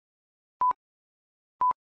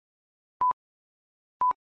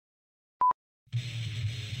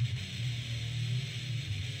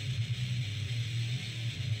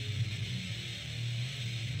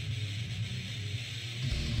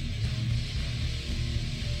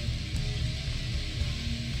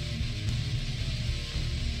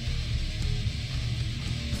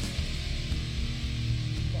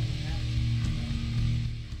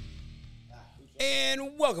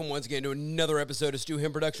And welcome once again to another episode of Stu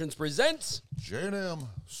Him Productions presents J&M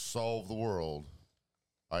Solve the World.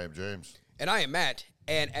 I am James. And I am Matt.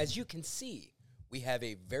 And as you can see, we have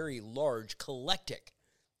a very large collective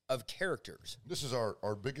of characters. This is our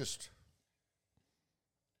biggest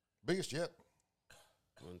yet.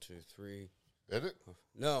 1, 2, 3. Is it?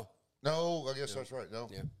 No. No, I guess that's right. No.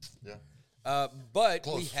 Yeah. Yeah. But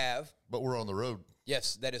Close. we have... But we're on the road.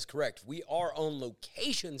 Yes, that is correct. We are on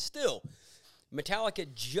location still. Metallica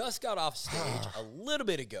just got off stage a little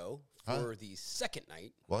bit ago for the second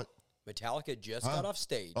night. What? Metallica just got off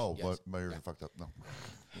stage. Oh, yes. what? My ears are fucked up. No.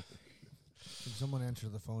 Can someone answer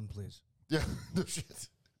the phone, please? Yeah, no shit.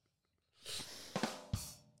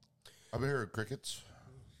 I'm hearing crickets.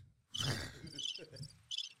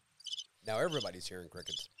 Now everybody's hearing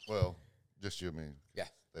crickets. Well, just you and me. Yeah.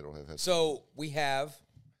 They don't have headsets. So we have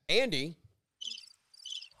Andy.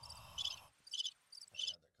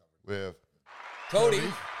 We have Cody.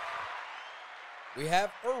 We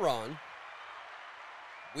have Iran.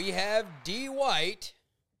 We have D. White.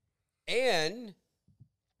 And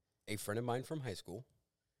a friend of mine from high school.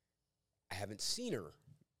 I haven't seen her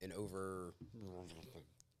in over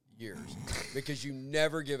years because you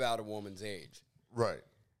never give out a woman's age. right.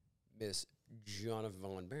 Miss Jonna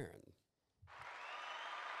Von Baron.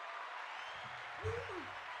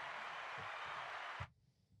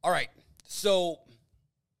 All right. So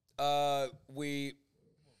we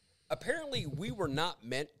were not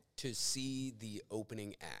meant to see the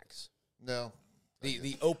opening acts. No.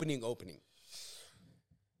 The opening.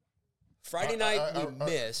 Friday night we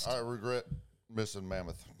missed. I regret missing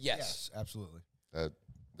Mammoth. Yes. Absolutely. That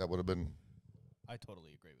would have been. I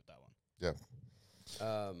totally agree with that one. Yeah.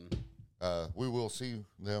 We will see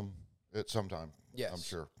them at some time. Yes. I'm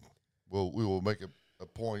sure. We will make a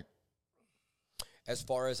point. As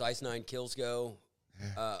far as Ice Nine Kills go,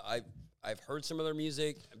 I've heard some of their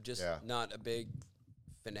music. I'm just not a big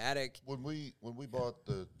fanatic. When we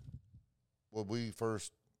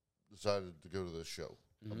first decided to go to this show,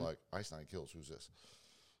 I'm like, Ice Nine Kills, who's this?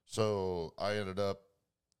 So I ended up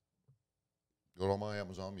going on my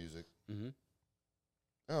Amazon Music. Mm-hmm.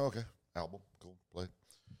 Oh, okay. Album. Cool. Play.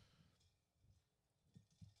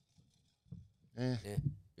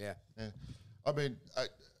 Yeah. I mean,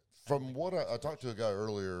 from what I talked to a guy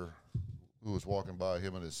earlier who was walking by,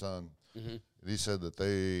 him and his son, and he said that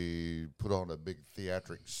they put on a big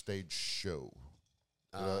theatric stage show.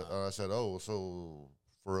 And I said, oh, so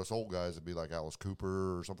for us old guys, it'd be like Alice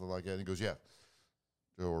Cooper or something like that. And he goes, yeah.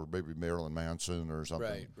 Or maybe Marilyn Manson or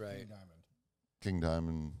something. Right. King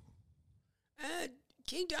Diamond.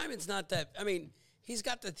 King Diamond's not that. I mean, he's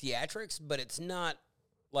got the theatrics, but it's not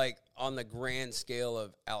like on the grand scale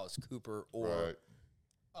of Alice Cooper or. Right.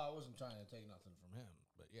 I wasn't trying to take nothing from him,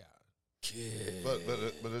 but yeah. But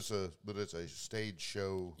it's a stage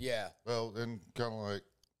show. Yeah. Well, and kind of like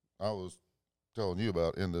I was telling you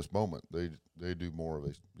about in this moment, they do more of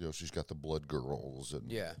a, she's got the Blood Girls and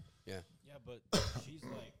Yeah, but she's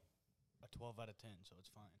like a 12 out of 10, so it's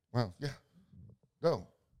fine. well, yeah, no,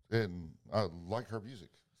 and I like her music.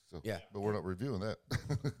 So Yeah. but we're not reviewing that.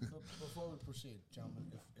 Before we proceed, gentlemen,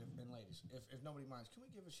 and ladies, if nobody minds, can we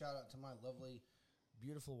give a shout out to my lovely,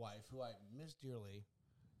 beautiful wife, who I miss dearly,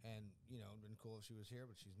 and it'd been cool if she was here,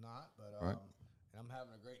 but she's not. But Right. and I'm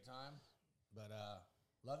having a great time. But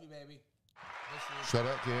love you, baby. Shout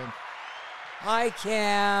out, Ken. Hi,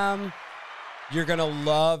 Cam. You're gonna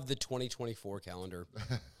love the 2024 calendar.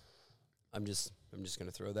 I'm just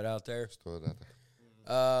gonna throw that out there. Just throw it out there.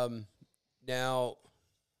 Now,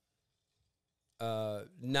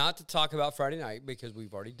 not to talk about Friday night because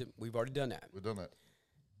we've already done that. We've done that.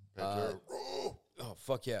 Oh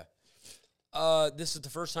fuck yeah! This is the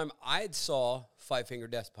first time I saw Five Finger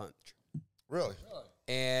Death Punch, Really?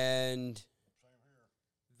 and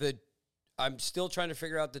I'm still trying to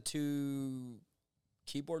figure out the two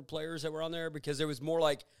keyboard players that were on there because there was more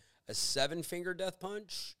like a 7-finger Death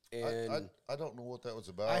Punch, and I don't know what that was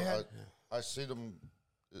about. I see them.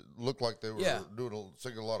 It looked like they were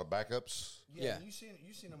singing a lot of backups. Yeah. You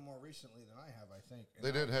seen them more recently than I have, I think. And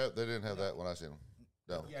They didn't have that when I seen them.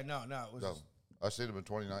 No. Yeah, no, it was. No. I seen them in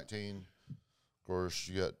 2019. Of course,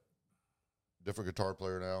 you got different guitar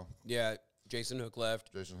player now. yeah, Jason Hook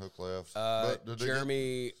left. Jason Hook left.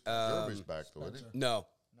 Jeremy. Jeremy's back though, isn't he? No,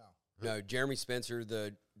 Jeremy Spencer,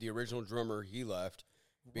 the original drummer, he left.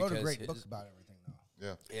 Wrote a great book about everything, though.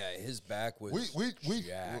 Yeah. Yeah, his back was. We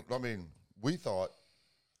jacked. I mean, we thought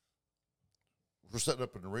we're setting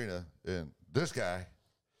up an arena, and this guy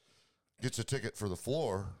gets a ticket for the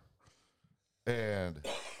floor, and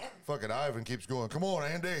fucking Ivan keeps going, "Come on,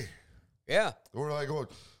 Andy." Yeah. We're like going,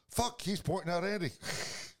 "Fuck!" He's pointing out Andy.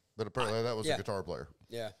 But apparently that was a guitar player.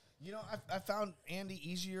 Yeah. You know, I found Andy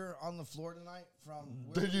easier on the floor tonight from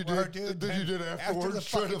Did you where, do dude, you did after afterwards? the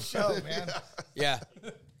fucking show, man. Yeah.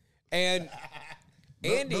 And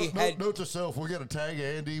Andy had note to self: we got to tag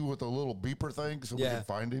Andy with a little beeper thing so we can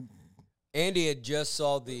find him. Andy had just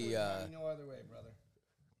saw the No other way, brother.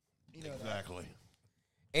 You know Exactly.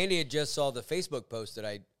 Andy had just saw the Facebook post that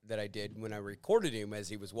I did when I recorded him as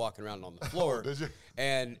he was walking around on the floor. Did you?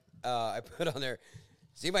 And I put on there,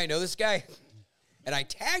 does anybody know this guy? And I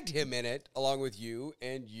tagged him in it along with you.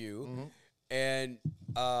 And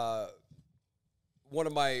one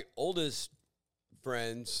of my oldest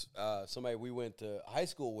friends, somebody we went to high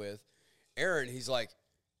school with, Aaron, he's like,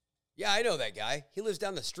 yeah, I know that guy. He lives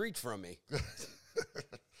down the street from me.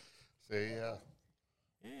 See, Yeah.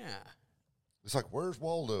 it's like, where's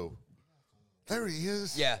Waldo? There he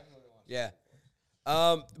is. Yeah. Yeah.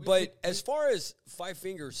 But as far as Five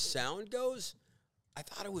Finger sound goes, I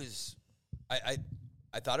thought it was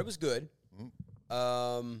I thought it was good.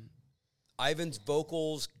 Ivan's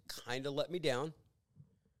vocals kind of let me down.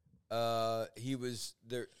 He was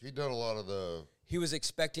there. He done a lot of the He was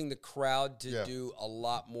expecting the crowd to do a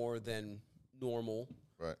lot more than normal,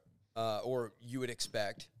 right. or you would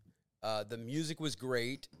expect. The music was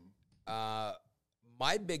great.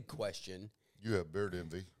 My big question. You have beard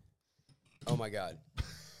envy. Oh my God,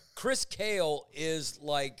 Chris Cale is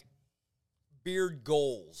like beard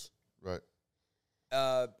goals. Right.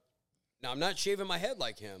 Now I'm not shaving my head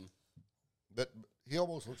like him. But he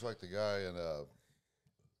almost looks like the guy in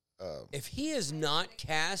If he is not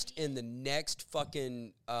cast in the next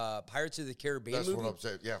fucking Pirates of the Caribbean that's movie, what I'm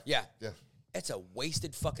saying. Yeah. yeah, Yeah. it's a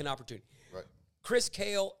wasted fucking opportunity. Right. Chris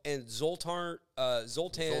Cale and Zoltan.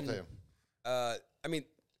 I mean,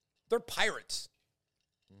 they're pirates.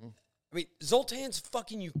 Mm-hmm. I mean, Zoltan's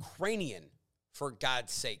fucking Ukrainian, for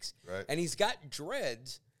God's sakes. Right. And he's got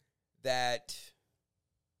dreads that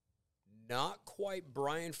not quite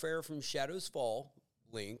Brian Fair from Shadows Fall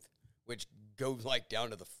length, which goes like down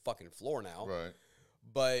to the fucking floor now. Right.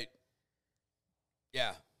 But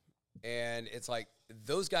yeah. And it's like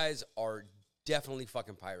those guys are definitely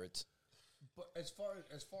fucking pirates. But as far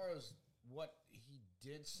as what he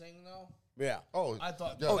did sing though, Yeah. Oh, I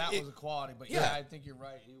thought yeah. that was a quality. But yeah. I think you're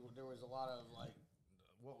right. There was a lot of like,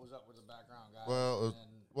 what was up with the background guy?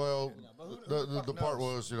 Well, you know, but who the fuck part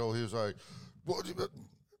knows? was, he was like, "What?"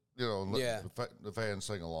 And Yeah. the fans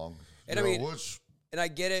sing along. And I mean, and I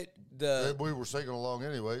get it. We were singing along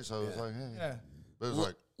anyway, so it was like, hey. Yeah. But it was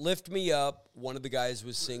like, Lift Me Up. One of the guys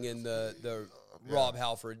was singing the Rob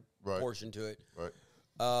Halford portion to it. right.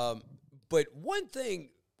 But one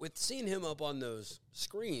thing with seeing him up on those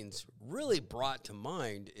screens really brought to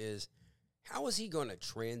mind is how is he going to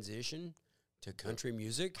transition to country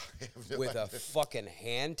music with a fucking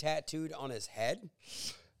hand tattooed on his head?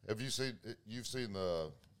 Have you seen? You've seen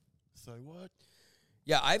the? Say what?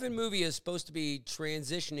 Yeah, Ivan Movie is supposed to be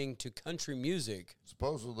transitioning to country music.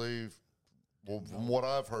 Supposedly, well, from what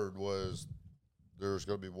I've heard, was there's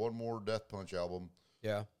going to be one more Death Punch album,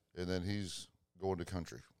 Yeah. and then he's going to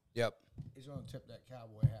country. Yep. He's going to tip that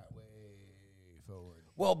cowboy hat way forward.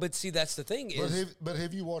 Well, but see, that's the thing is... But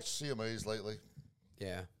have you watched CMAs lately?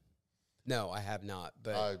 Yeah. No, I have not,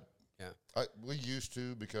 but... We used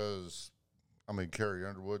to because, Carrie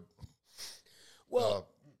Underwood. Well,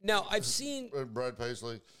 now I've seen... And Brad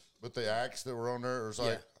Paisley, but the acts that were on there, it was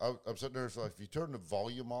like, I'm sitting there, it's like, if you turn the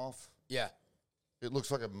volume off, Yeah. it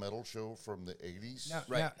looks like a metal show from the 80s.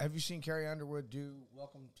 Now, have you seen Carrie Underwood do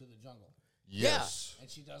Welcome to the Jungle? Yes. And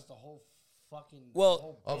she does the whole fucking...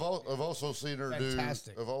 Well, I've also seen her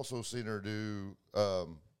Fantastic. do. I've also seen her do.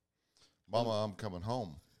 Mama, I'm Coming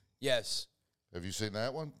Home. Yes. Have you seen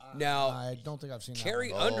that one? Now, I don't think I've seen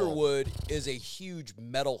Carrie that Underwood is a huge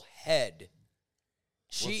metal head. With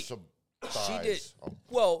She some did thighs. Oh,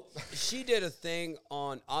 well. She did a thing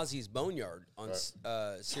on Ozzy's Boneyard on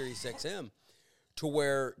Sirius XM, to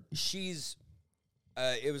where she's.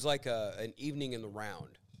 It was like an evening in the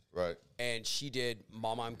round, right. and she did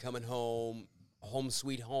 "Mama, I'm Coming Home," "Home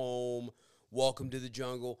Sweet Home," "Welcome to the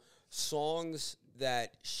Jungle," songs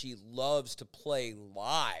that she loves to play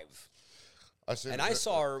live. I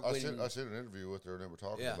saw her I when I seen an interview with her, and they were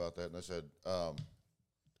talking Yeah. about that, and I said,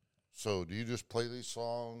 "So, do you just play these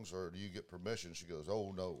songs, or do you get permission?" She goes,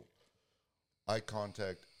 "Oh no, I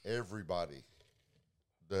contact everybody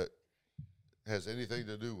that has anything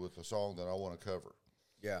to do with the song that I want to cover."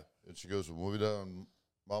 Yeah. And she goes, "When we done,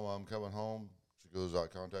 Mama, I'm Coming Home." She goes, "I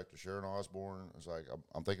contacted Sharon Osbourne. It's like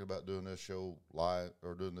I'm thinking about doing this show live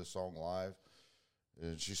or doing this song live."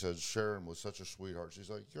 And she said Sharon was such a sweetheart. She's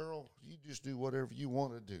like, "Girl, you just do whatever you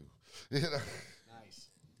want to do." You know? Nice.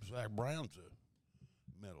 Zach Brown said,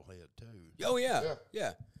 metalhead too. Oh yeah, Yeah.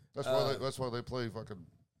 yeah. That's why they play fucking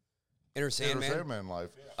Enter Sandman. Enter Sandman live.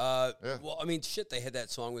 Yeah. Well, I mean, shit, they had that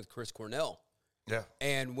song with Chris Cornell. Yeah.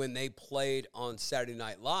 And when they played on Saturday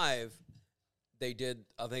Night Live, they did,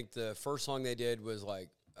 I think the first song they did was like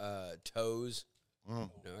Toes.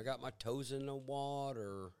 I got my toes in the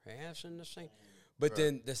water, ass in the sink. But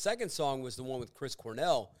then the second song was the one with Chris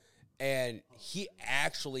Cornell, and he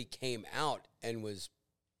actually came out and was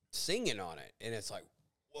singing on it. And it's like,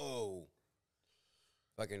 whoa.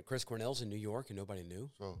 Fucking Chris Cornell's in New York and nobody knew.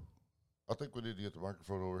 So I think we need to get the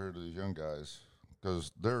microphone over here to these young guys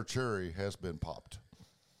because their cherry has been popped.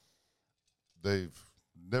 They've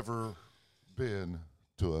never been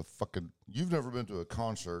to a fucking... You've never been to a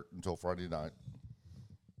concert until Friday night.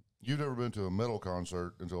 You've never been to a metal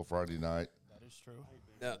concert until Friday night. That is true.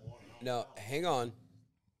 Now, hang on.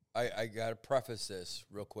 I got to preface this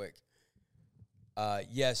real quick.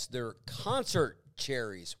 Yes, their concert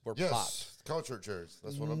cherries were Yes, popped. concert cherries.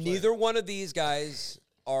 That's what I'm Neither saying. one of these guys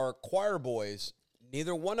are choir boys.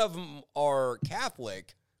 Neither one of them are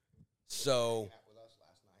Catholic. So,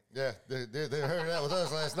 Yeah, they heard that with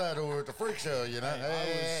us last night over at the freak show, you know.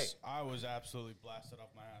 Hey. I was absolutely blasted off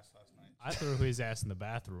my ass last night. I threw his ass in the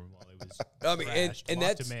bathroom while he was I mean, trashed, and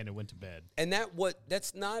locked that's him in and went to bed. and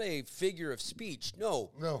that's not a figure of speech.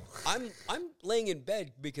 No, No. I'm laying in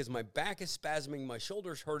bed because my back is spasming, my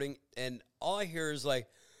shoulders hurting, and all I hear is like,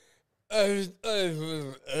 "Come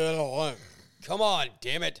on,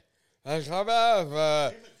 damn it!"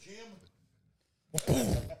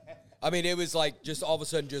 I mean, it was like just all of a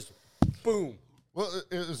sudden, just boom. Well,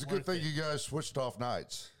 it was a good thing you guys switched off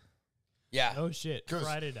nights. Yeah. Oh shit!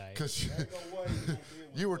 Friday night. Because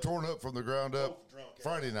you were torn up from the ground up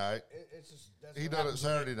Friday night. It's just, that's He what done it happens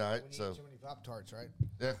Saturday night, when you so eat too many Pop-Tarts, right?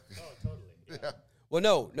 yeah. Oh, totally. Yeah.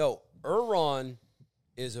 Well, no. Erron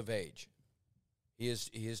is of age. He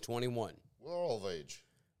is 21. We're all of age.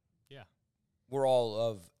 Yeah. We're all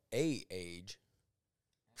of a age.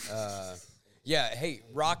 Yeah. Hey,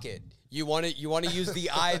 Rocket, you want to use the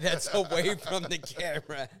eye that's away from the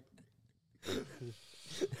camera.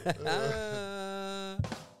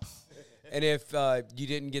 And if you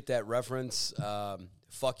didn't get that reference,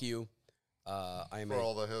 fuck you. I am For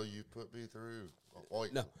all the hell you put me through. Oh,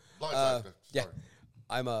 no. Life actor. Yeah, Sorry.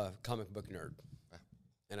 I'm a comic book nerd,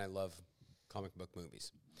 and I love comic book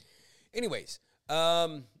movies. Anyways,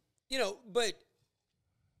 but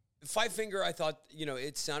Five Finger, I thought,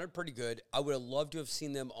 it sounded pretty good. I would have loved to have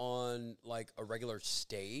seen them on like a regular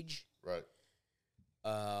stage. Right.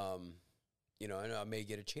 And I may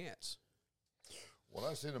get a chance. When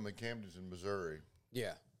I seen him in Camden, Missouri,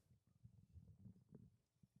 Yeah,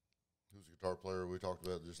 who's the guitar player we talked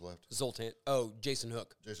about that just left? Zoltan. Oh, Jason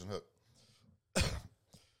Hook. Jason Hook.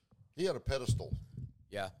 He had a pedestal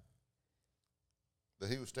Yeah. that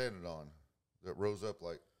he was standing on that rose up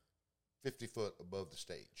like 50 foot above the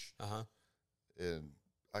stage. Uh-huh. And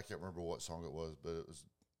I can't remember what song it was, but it was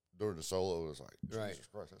during the solo. It was like, Right. Jesus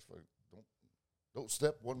Christ, that's funny. Don't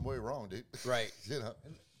step one way wrong, dude. Right.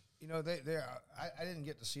 I didn't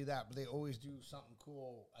get to see that, but they always do something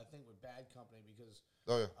cool, I think, with Bad Company because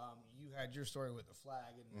Oh, yeah. you had your story with the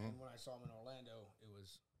flag, and when I saw him in Orlando, it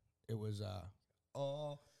was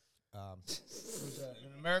an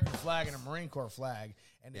American flag and a Marine Corps flag,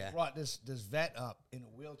 and they brought this vet up in a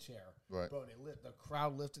wheelchair. Right. Bro, the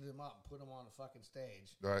crowd lifted him up and put him on the fucking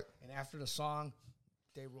stage. Right. And after the song,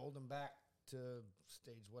 they rolled him back to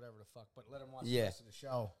stage whatever the fuck, but let him watch the Yeah. rest of the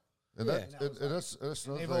show. And Yeah. that's another They've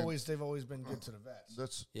thing. they've always been good to the vets.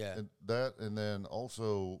 That's Yeah. and then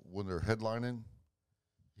also when they're headlining,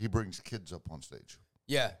 he brings kids up on stage.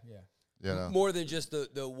 Yeah. Yeah. You know, More than just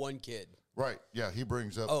the one kid. right? Yeah, he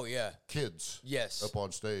brings up Oh, yeah. kids Yes. up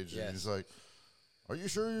on stage, Yes. and he's like, "Are you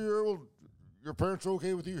sure your parents are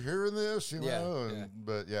okay with you hearing this?" You Yeah, know, yeah.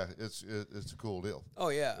 But yeah, it's a cool deal. Oh,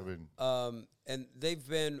 yeah. I mean, And they've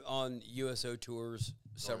been on USO tours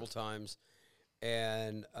several times.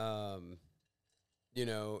 And,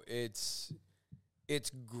 it's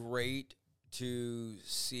great to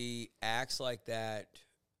see acts like that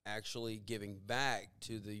actually giving back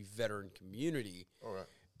to the veteran community. all right.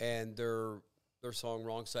 And their song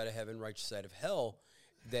 "Wrong Side of Heaven, Right Side of Hell,"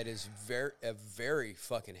 that is a very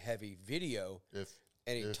fucking heavy video. If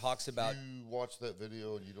it talks about you watch that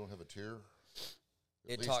video and you don't have a tear,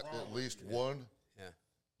 it at least one, yeah.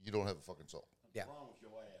 you don't have a fucking soul. Yeah.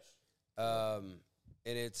 And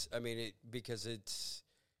because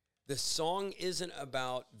the song isn't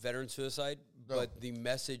about veteran suicide, No. but the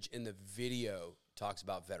message in the video talks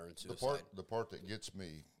about veteran suicide. The part that gets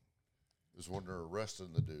me is when they're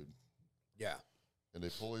arresting the dude Yeah. and they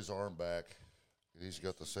pull his arm back and he's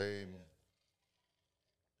got the same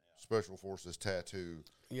special forces tattoo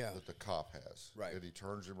Yeah. that the cop has. Right. And he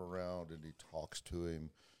turns him around and he talks to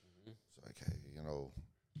him. It's like, hey, you know.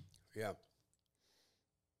 Yeah.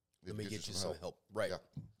 Let me get get you some help. Right. Yeah.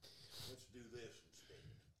 Let's do this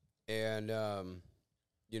instead. And,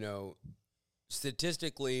 you know,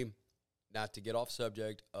 statistically, not to get off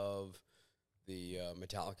subject of the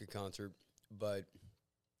Metallica concert, but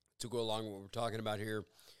to go along with what we're talking about here,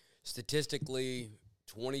 statistically,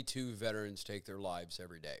 22 veterans take their lives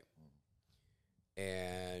every day.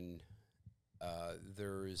 And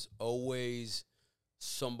there's always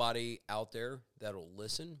somebody out there that'll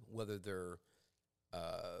listen, whether they're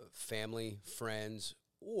family, friends,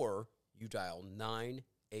 or you dial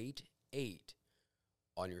 988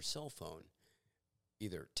 on your cell phone.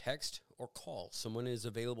 Either text or call. Someone is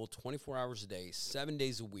available 24 hours a day, 7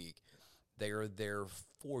 days a week. They are there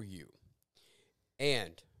for you.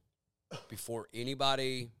 And before any of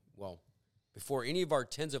our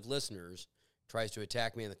tens of listeners tries to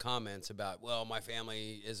attack me in the comments about, well, my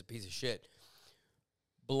family is a piece of shit,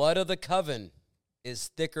 blood of the coven is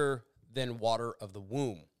thicker than water of the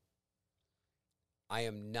womb. I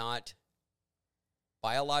am not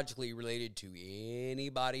biologically related to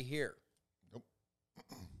anybody here. Nope.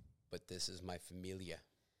 But this is my familia.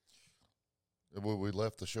 When we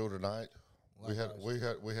left the show tonight, we had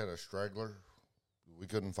a straggler we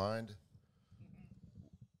couldn't find.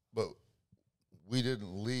 But we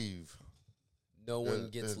didn't leave. No one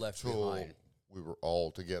gets left until behind. We were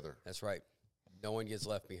all together. That's right. No one gets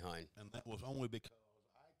left behind. And that was only because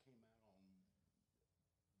I came out on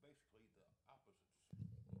basically the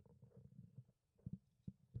opposite.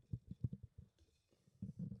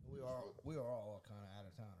 We are all kind of out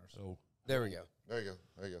of towners. So There we go. There you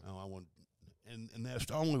go. I want, and that's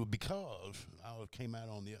only because I came out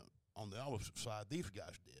on the opposite side. These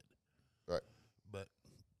guys did, Right. but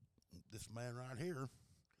this man right here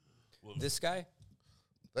was This guy?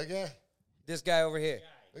 That guy? This guy over here.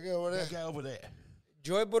 That guy over there? that guy over there.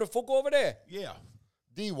 Joy Buttafuoco over there. Yeah.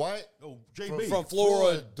 D. White? Oh, JB. From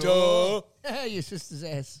Florida. Hey, your sister's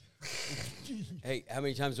ass. Hey, how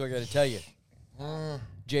many times do I got to tell you?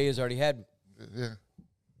 Jay has already had. Yeah.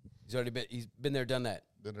 He's been there, done that.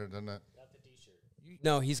 Been there, done that.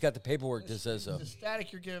 No, he's got the paperwork that says so. The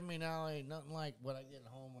static you're giving me now ain't nothing like what I get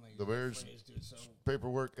at home when I The Bears phrase, dude. So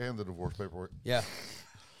paperwork and the divorce paperwork. Yeah.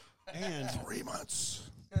 And 3 months.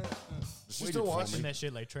 Does she Waited still for watch? And that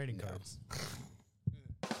shit like trading cards.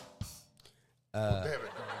 Damn it.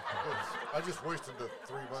 I just wasted the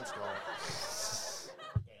 3 months gone.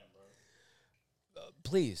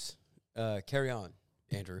 Please, carry on,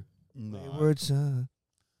 Andrew. words.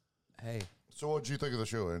 Hey. So what did you think of the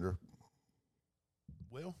show, Andrew?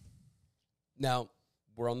 well, Now,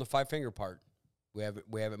 we're on the five-finger part. We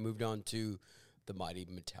haven't moved on to the mighty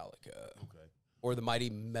Metallica. okay. Or the mighty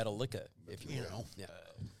Metallica, if you You will. know, Yeah.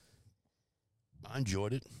 I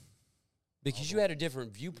enjoyed it. Because you had a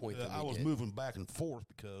different viewpoint than I we was did. moving back and forth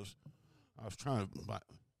because I was trying to.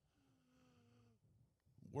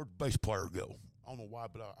 Where'd the bass player go? I don't know why,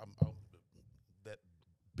 but I'm that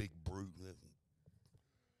big brute.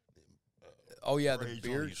 Oh, yeah, the Braids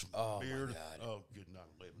on beard. his Oh, beard. my God. Oh, good night,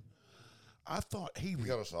 11. I thought he You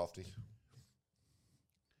got a softie.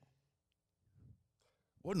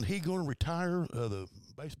 wasn't he going to retire, the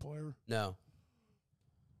bass player? No,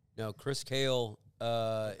 Chris Cale,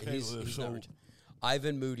 he's so- not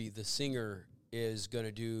Ivan Moody, the singer, is going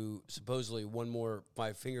to do supposedly one more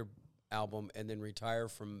five-finger album and then retire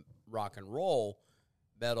from rock and roll,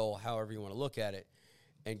 metal, however you want to look at it,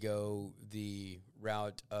 and go the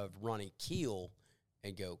route of Ronnie Keel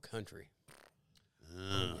and go country.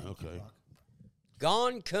 Okay.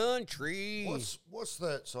 Gone country. What's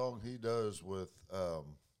that song he does with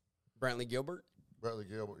Brantley Gilbert? Bradley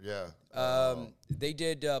Gilbert? Yeah. They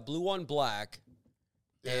did Blue on Black.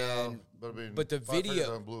 Yeah, And but I mean, but the Five Fingers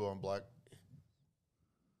video- on Blue on Black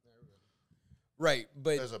Right,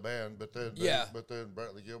 but as a band, but then Yeah. but then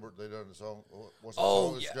Bradley Gilbert they done the song. What's the Oh,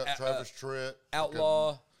 song? It's yeah, got Travis Tritt,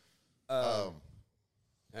 Outlaw. fucking,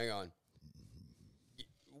 Hang on.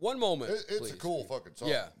 One moment. it's please. a cool fucking song.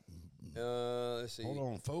 Yeah. Let's see. Hold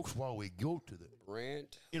on, folks, while we go to the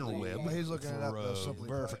Brant. interweb He's looking it up, simply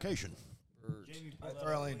put. verification. I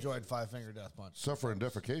thoroughly enjoyed Five Finger Death Punch. Suffering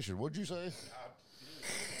defecation. What'd you say?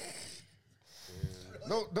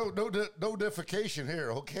 No defecation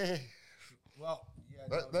here. Okay, Well, yeah,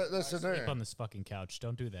 that's in Sleep there. on this fucking couch.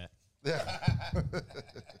 Don't do that. Yeah.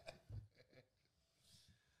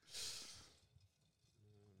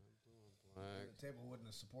 the table wouldn't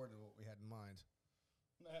have supported what we had in mind.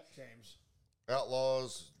 James.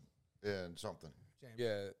 Outlaws and something.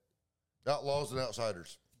 Yeah. Outlaws and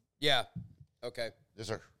Outsiders. Yeah. Okay. Yes,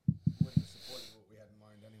 sir.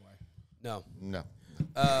 No. No.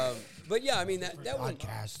 But yeah, I mean that one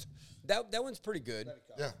Podcast. that one's pretty good.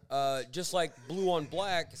 Yeah. Just like Blue on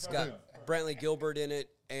Black, it's got Brantley Gilbert in it,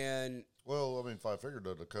 and Well, I mean, Five Finger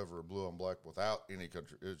does a cover of Blue on Black without any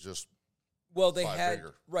country. It's just they Five had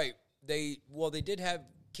Finger. right. They did have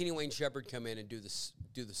Kenny Wayne Shepherd come in and do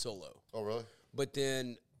the solo, Oh, really? but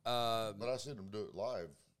then But I seen them do it live.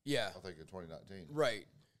 yeah, I think in 2019. right.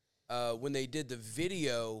 When they did the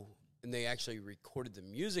video and they actually recorded the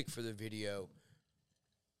music for the video,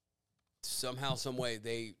 somehow, some way,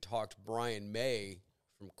 they talked Brian May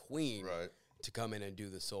from Queen Right. to come in and do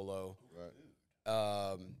the solo.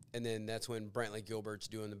 Right. And then that's when Brantley Gilbert's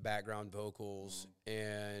doing the background vocals,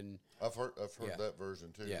 and I've heard Yeah. that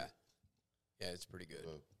version too. yeah, it's pretty good.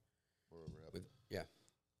 So, whatever happened. Yeah,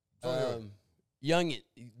 So anyway, young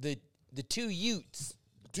the two Utes.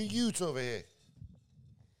 to you over here.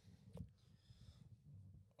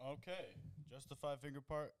 Okay, just the Five Finger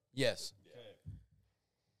part. Yes, Okay.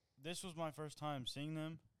 This was my first time seeing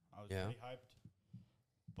them. I was Yeah. pretty hyped,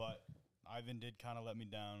 but Ivan did kind of let me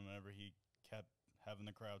down whenever he kept having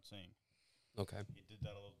the crowd sing. okay, He did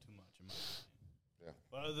that a little too much, in my opinion. Yeah.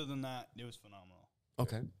 But other than that, it was phenomenal.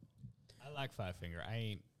 okay. I like Five Finger.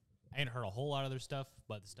 I ain't heard a whole lot of their stuff,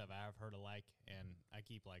 but the stuff I have heard I like, and I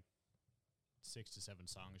keep like 6 to 7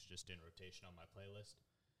 songs just in rotation on my playlist.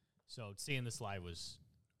 So seeing this live was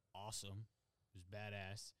awesome. It was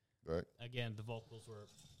badass. Right. Again, the vocals were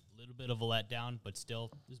a little bit of a letdown, but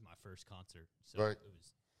still, this is my first concert, so Right. it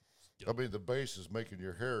was. I mean, the bass is making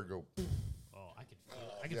your hair go. Oh, I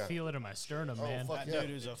could Yeah. feel it in my sternum, Oh, man. fuck. That Yeah.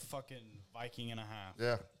 dude is a fucking Viking and a half.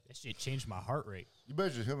 Yeah. That shit changed my heart rate. You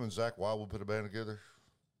imagine him and Zach Wild would put a band together?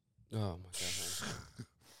 Oh my god.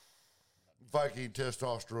 Viking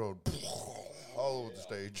testosterone all over the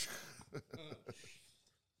stage.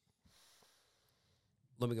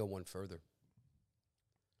 Let me go one further.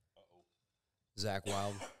 Zach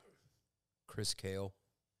Wild, Chris Cale,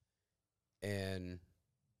 and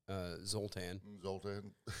Zoltan.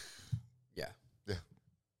 Zoltan. Yeah. Yeah.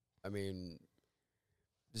 I mean,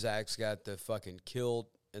 Zach's got the fucking kilt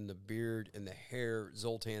and the beard and the hair.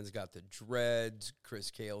 Zoltan's got the dreads. Chris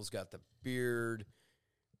Cale's got the beard.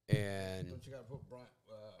 And Don't you got to put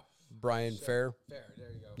Brian Fair. Fair?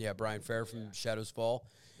 There you go. Yeah, Brian Fair from Shadows Fall.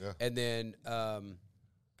 Yeah. And then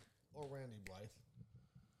Or Randy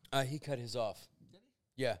Blythe. he cut his off. Did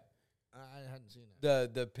he? Yeah. I hadn't seen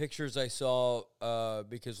that. The pictures I saw,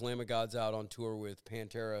 because Lamb of God's out on tour with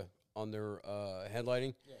Pantera on their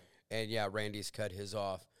headlining. Yeah. And yeah, Randy's cut his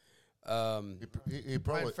off. He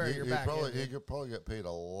probably Fair, you're back, isn't he could probably got paid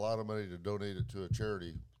a lot of money to donate it to a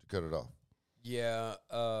charity to cut it off. Yeah,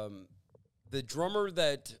 the drummer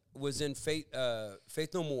that was in Faith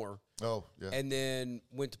No More, Oh yeah. and then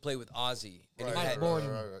went to play with Ozzy, and right, he had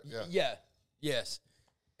right. Yeah. yeah, yes,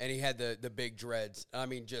 and he had the big dreads. I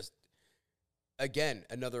mean, just again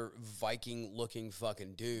another Viking looking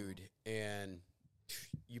fucking dude, and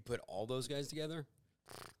you put all those guys together,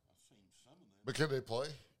 But can they play?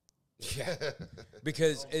 yeah,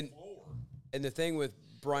 because and the thing with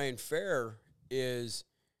Brian Fair is.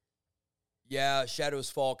 Yeah, Shadows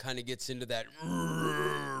Fall kind of gets into that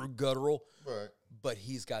guttural, Right. but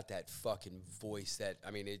he's got that fucking voice that,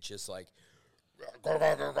 I mean, it's just like.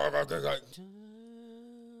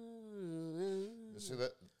 See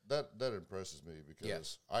that impresses me because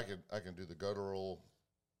Yes. I can do the guttural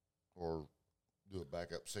or do a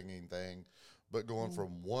backup singing thing, but going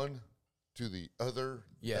from one to the other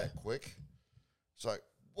Yeah. that quick, it's like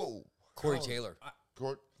whoa. Corey How- Taylor.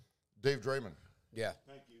 Dave Draymond. Yeah.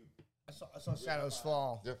 I saw Shadows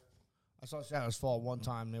Fall. Yeah. I saw Shadows Fall one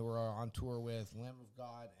time. They were on tour with Lamb of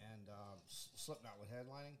God and Slipknot with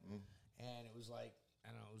headlining, and it was like I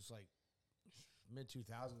don't know, it was like mid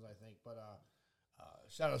 2000s, I think. But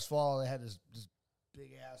Shadows Fall, they had this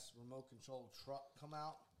big ass remote controlled truck come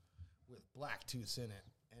out with black tooths in it,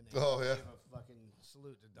 and they Oh, yeah. gave a fucking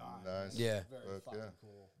salute to die. Nice. Yeah. Very Fuck, fucking yeah.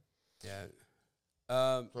 cool. Yeah.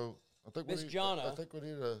 So I think Miss we need, Jonna. I think we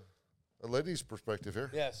need a lady's perspective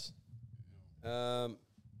here. Yes.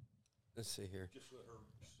 Let's see here. Just let her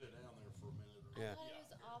sit down there for a minute. Yeah. I thought it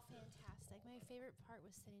was all fantastic. My favorite part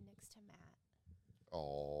was sitting next to Matt.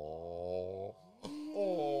 Oh.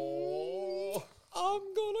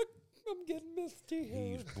 I'm getting misty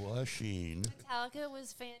here. He's blushing. Metallica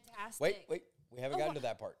was fantastic. Wait. We haven't gotten to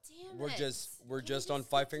that part. Damn We're it. just Can we on skip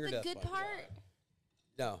Five to Finger the Death good Punch. part.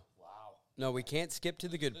 No. Wow. No, we can't skip to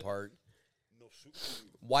the good part. No soup.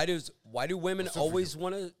 Why do women always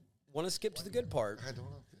want to skip to the good part? I don't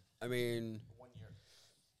know. I mean,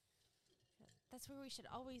 That's where we should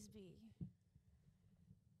always be.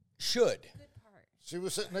 should. Good part. She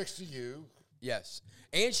was sitting next to you. Yes.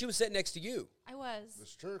 And she was sitting next to you. I was.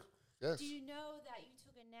 That's true. Yes. Do you know that you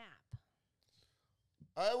took a nap?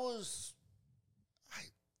 I was.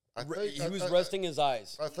 I He think was resting his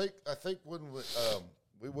eyes. I think when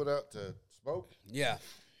we went out to smoke, Yeah.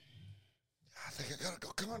 I think I gotta go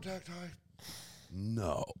contact high.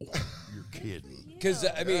 No, you're kidding. Because,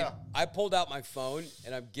 I mean, Yeah. I pulled out my phone,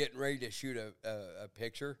 and I'm getting ready to shoot a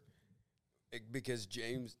picture because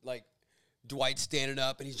James, like, Dwight's standing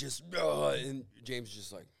up, and he's just, and James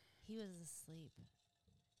just like. He was asleep.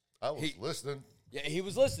 I was listening. Yeah, he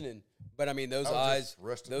was listening. But, I mean, those I was eyes, just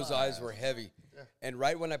resting those my eyes eyes. were heavy. Yeah. And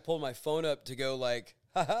right when I pulled my phone up to go like,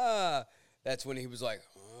 ha-ha, that's when he was like,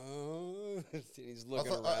 oh. He's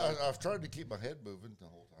looking around. I've tried to keep my head moving the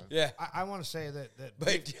whole time. Yeah. I want to say that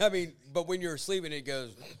But, I mean, but when you're sleeping, it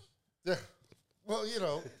goes, Yeah. Well,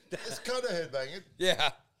 it's kind of headbanging, yeah.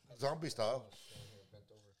 zombie style.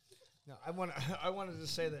 No, I wanted to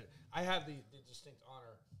say that I have the distinct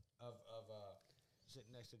honor of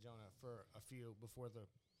sitting next to Jonah for a few before the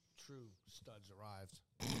true studs arrived.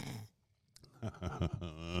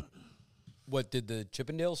 What, did the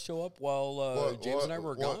Chippendales show up while James and I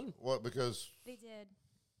were gone? What? Because They did.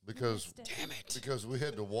 because Damn it. because we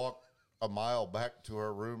had to walk a mile back to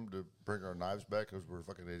our room to bring our knives back because we're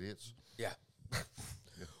fucking idiots. Yeah.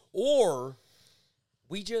 Or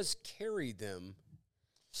we just carry them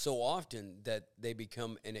so often that they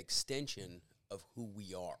become an extension of who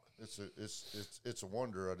we are. It's a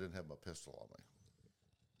wonder I didn't have my pistol on me.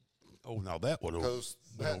 Oh, now that would have Because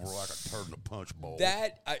went over like a turd in a punch bowl.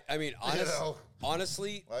 That, I mean,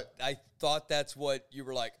 honestly, Right. I thought that's what you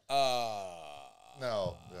were like,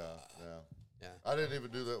 No, Yeah. I didn't even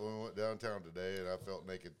do that when we went downtown today, and I felt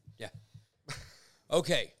naked. Yeah.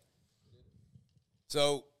 Okay.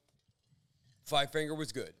 So, Five Finger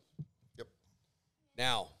was good. Yep.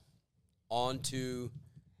 Now, on to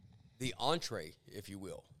the entree, if you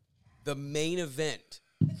will. The main event.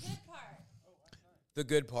 The good part. The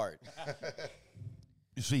good part.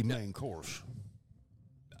 You see, main course.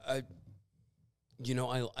 I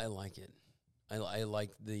like it. I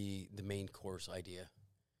like the main course idea.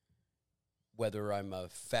 Whether I'm a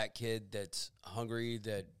fat kid that's hungry,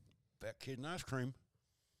 that Fat kid and ice cream.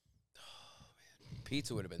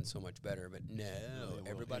 pizza would have been so much better, but no, well,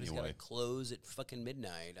 everybody's got to anyway. close at fucking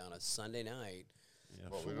midnight on a Sunday night. Yeah,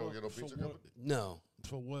 Well, so we don't what- get no so pizza what- coming? No,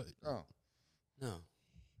 So what? Oh, no.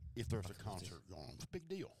 If there's a concert going on, it's a big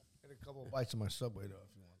deal. Get a couple of bites of my Subway though,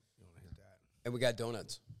 if you want to hit that. And we got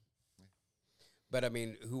donuts. But I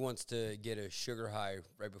mean, who wants to get a sugar high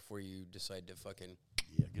right before you decide to fucking?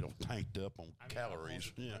 Yeah, get all tanked up on I mean,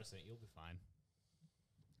 calories. Yeah. You'll be fine.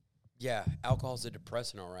 Yeah, alcohol's a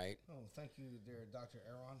depressant, all right. Oh, thank you, dear Dr.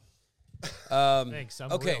 Aaron. Thanks.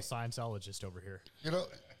 I'm okay. a real scienceologist over here.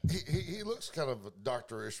 he looks kind of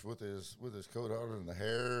doctorish with his coat on and the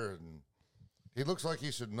hair, and he looks like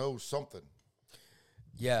he should know something.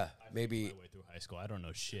 Yeah, I maybe made my way through high school. I don't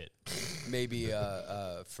know shit. maybe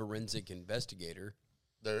a forensic investigator.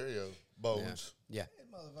 There you go, Bones. Yeah. Hey,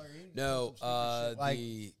 motherfucker, you No, some stupid shit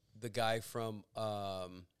like the guy from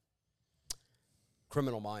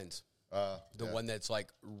Criminal Minds, the Yeah. one that's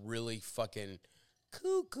like really fucking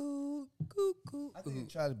cuckoo. I think he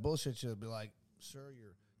tried to bullshit you to be like, sir,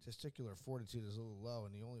 your testicular fortitude is a little low,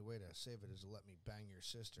 and the only way to save it is to let me bang your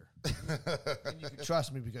sister. And you can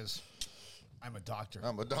trust me because I'm a doctor.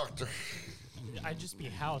 I'm a doctor. I'd just be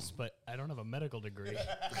house, but I don't have a medical degree.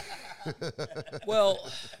 Well,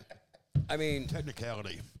 I mean,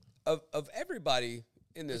 Technicality. of everybody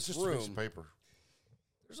in It's this just a piece of room, paper.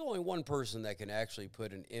 there's only one person that can actually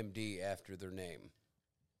put an MD after their name.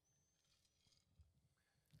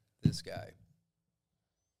 This guy.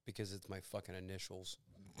 Because it's my fucking initials.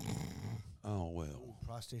 Oh, well.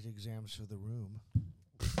 Prostate exams for the room.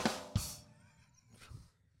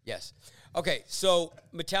 Yes. Okay, so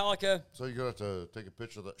Metallica. So you're gonna have to take a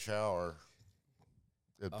picture of that shower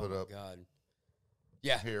and put Oh, up God.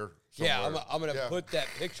 Yeah. here. Yeah, somewhere. I'm going to Yeah. put that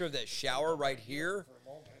picture of that shower right here.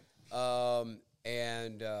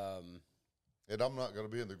 And And I'm not gonna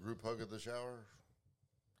be in the group hug of the shower.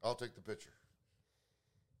 I'll take the picture.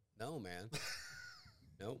 no, man.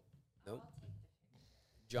 Nope.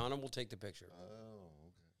 Jonna will take the picture. Oh,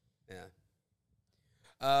 okay.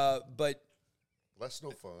 Yeah. But That's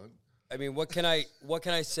no fun. I mean, what can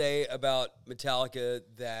I say about Metallica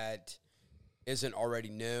that isn't already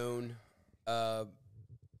known? I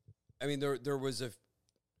mean, there was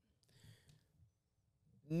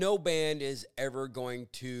no band is ever going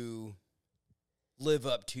to live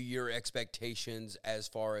up to your expectations as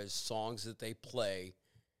far as songs that they play,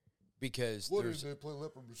 because What there's did they play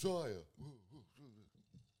Leper Messiah?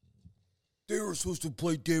 They were supposed to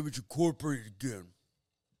play Damage Incorporated again.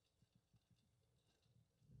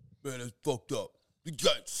 Man, that's fucked up. These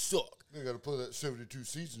guys suck. They got to play that 72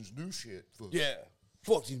 Seasons new shit. Yeah.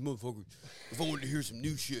 Fuck these motherfuckers. If I wanted to hear some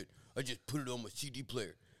new shit, I just put it on my CD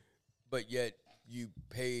player. But yet, you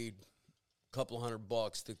paid a couple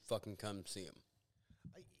 $100 to fucking come see him.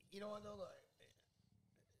 You know what, though?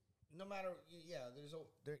 No matter,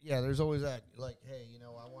 there's always that, like, hey, you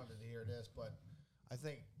know, I wanted to hear this, but I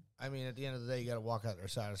think, I mean, at the end of the day, you got to walk out there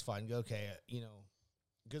satisfied and go, okay, you know,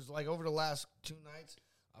 because, like, over the last 2 nights,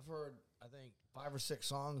 I've heard, I think, 5 or 6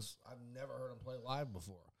 songs I've never heard him play live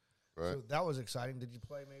before. Right. So that was exciting. Did you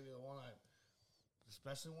play maybe the one I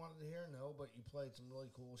especially wanted to hear? No, but you played some really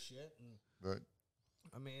cool shit. And Right.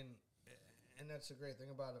 I mean, and that's the great thing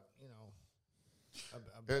about it, you know,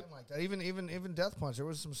 a band like that. Even Death Punch, there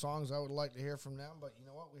was some songs I would like to hear from them, but you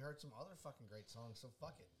know what? We heard some other fucking great songs, so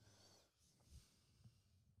fuck it.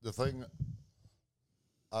 The thing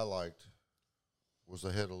I liked was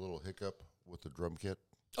they had a little hiccup with the drum kit.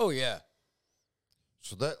 Oh, yeah.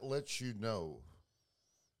 So that lets you know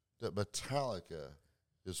that Metallica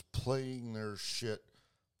is playing their shit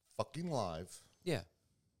fucking live. Yeah.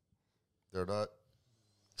 They're not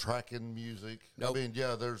tracking music. Nope. I mean,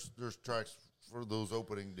 yeah, there's tracks for those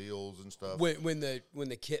opening deals and stuff. When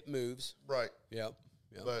the kit moves. Right. Yep.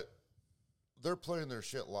 But they're playing their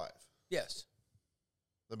shit live. Yes.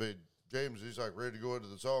 I mean, James, he's like ready to go into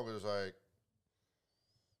the song, and it's like,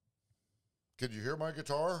 "Can you hear my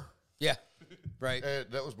guitar?" Yeah. Right. And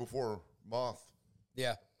that was before Moth,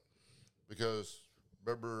 Yeah. because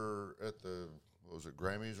remember at the, what was it,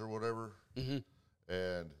 Grammys or whatever? Mm-hmm.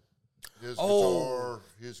 And his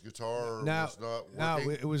guitar Now, was not no,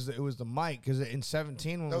 working. it was the mic, because in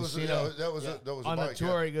 17 when that we was seen that was on a the mic,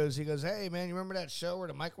 tour, yeah. he goes, hey man, you remember that show where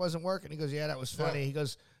the mic wasn't working? He goes, yeah, that was funny. Yeah. He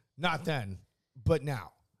goes, not then, but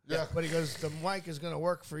now. Yeah. But he goes, the mic is gonna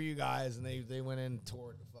work for you guys, and they went in and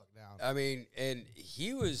tore it the fuck down. I mean, and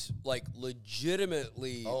he was like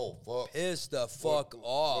legitimately Oh, fuck. pissed the fuck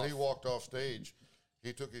off. When he walked off stage,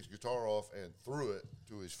 he took his guitar off and threw it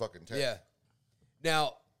to his fucking tank. Yeah.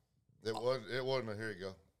 Now, It wasn't a, here you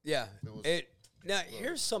go. yeah. It was- Now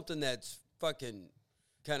here's something that's fucking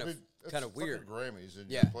kind I of mean, it's kind of fucking weird. Grammys, and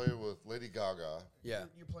Yeah. you play with Lady Gaga, Yeah.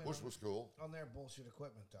 You're playing which was cool. on their bullshit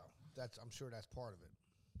equipment though. I'm sure that's part of it.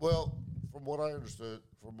 Well, from what I understood,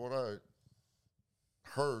 from what I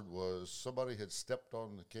heard, was somebody had stepped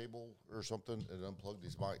on the cable or something and unplugged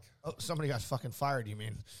his mic. Oh, somebody got fucking fired. You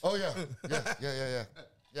mean? Oh yeah,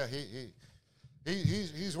 yeah.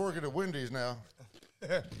 He's working at Wendy's now.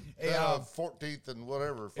 Hey, 14th and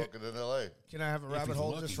whatever, fucking in L.A. can I have a rabbit he's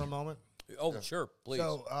hole lucky. just for a moment? Oh, sure, please.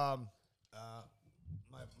 So,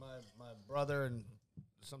 my brother and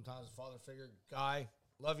sometimes father figure guy,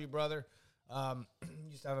 love you, brother.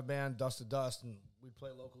 Used to have a band, Dust to Dust, and we'd play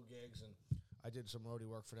local gigs, and I did some roadie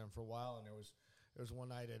work for them for a while. And there was one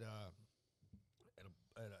night at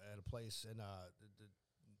a place, and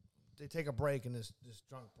they take a break, and this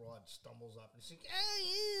drunk broad stumbles up, and she's like,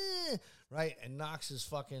 yeah, right, and knocks his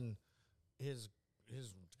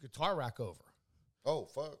guitar rack over. Oh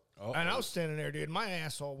fuck! And I was standing there, dude. My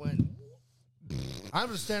asshole went. I'm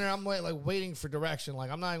just standing there. I'm waiting for direction.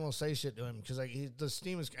 Like, I'm not even gonna say shit to him because like the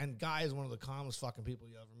steam is. And Guy is one of the calmest fucking people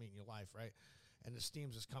you ever meet in your life, right? And the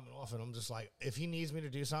steam's just coming off, and I'm just like, if he needs me to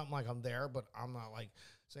do something, like I'm there, but I'm not like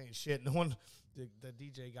saying shit. No one, the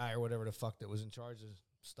DJ guy or whatever the fuck that was in charge of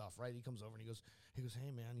stuff, right? He comes over and he goes,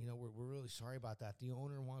 hey man, you know we're really sorry about that. The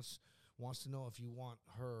owner wants to know if you want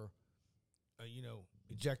her,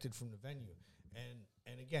 ejected from the venue.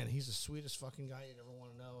 And again, he's the sweetest fucking guy you'd ever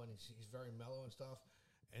want to know, and he's very mellow and stuff.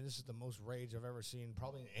 And this is the most rage I've ever seen,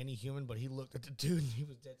 probably in any human. But he looked at the dude, and he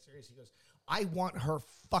was dead serious. He goes, "I want her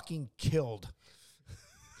fucking killed."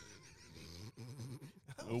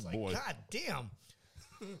 I was boy. God damn.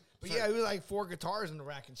 But yeah, he was like 4 guitars in the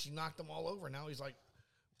rack, and she knocked them all over. Now he's like,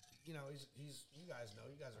 he's you guys know,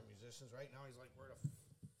 you guys are musicians, right? Now he's like, where the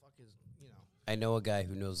fuck is, I know a guy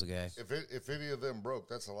who knows a guy. If any of them broke,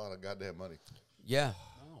 that's a lot of goddamn money. Yeah.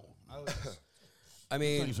 I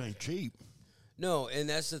mean, Things ain't cheap. no, and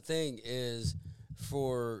that's the thing is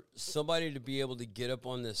for somebody to be able to get up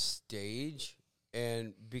on this stage,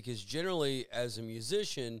 and because generally as a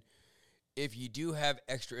musician, if you do have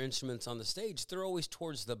extra instruments on the stage, they're always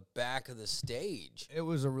towards the back of the stage. It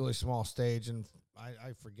was a really small stage, and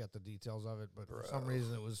I forget the details of it, but for some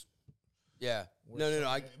reason it was. Yeah. No.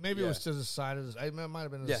 Maybe yeah. it was to the side of the. It might have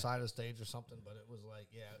been to Yeah. the side of the stage or something, but it was like,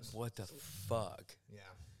 yeah, it was, What the fuck? yeah.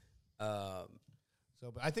 So,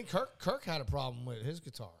 but I think Kirk had a problem with his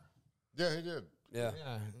guitar. Yeah, he did. Yeah.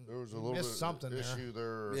 Yeah, There was a he little missed bit something issue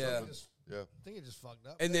there. Or Yeah. something. Yeah. I think it just fucked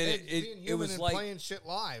up. And then They- it being human was and like, playing shit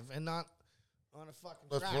live and not on a fucking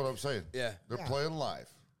That's track. what I'm saying. yeah. They're Yeah. playing live.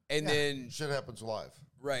 And then Shit happens live.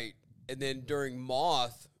 right, and then during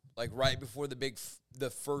Moth, like right before the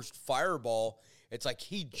first fireball, it's like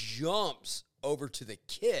he jumps over to the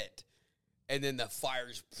kit, and then the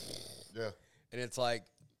fires, Yeah. and it's like,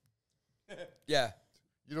 yeah.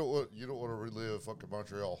 You don't want to relive fucking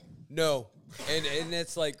Montreal. No, and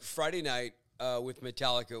it's like Friday night with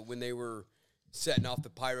Metallica when they were setting off the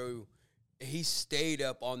pyro. He stayed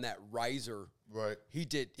up on that riser. Right. He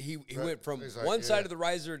did. He Right. went from He's like, one side yeah. of the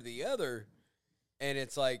riser to the other, and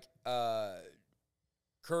it's like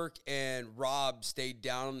Kirk and Rob stayed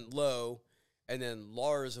down low, and then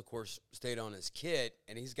Lars, of course, stayed on his kit,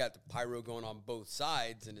 and he's got the pyro going on both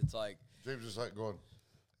sides, and it's like, James is like going,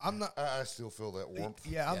 I'm not. I still feel that warmth.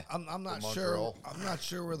 Yeah, Yeah. I'm not From sure. Montreal. I'm not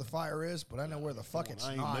sure where the fire is, but I know where the fuck it's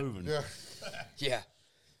I ain't not. moving. Yeah.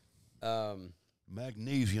 yeah.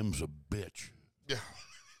 Magnesium's a bitch. Yeah.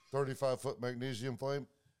 35-foot magnesium flame.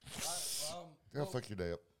 Yeah, fuck your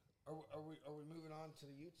day up. Are we moving on to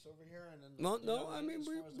the Utes over here? And then No, you no, know, I mean, as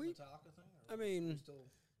far we- as the we- Metallica thing, or I mean, we still,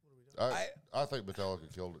 what are we doing? I think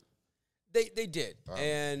Metallica killed it. They did,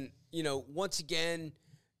 and once again,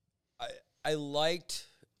 I liked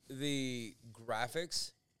the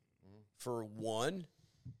graphics. For one,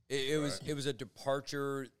 it was a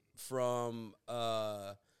departure from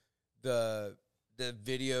the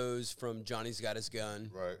videos from Johnny's Got His Gun,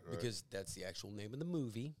 Right. because that's the actual name of the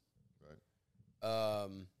movie. Right.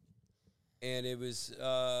 And it was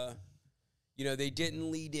they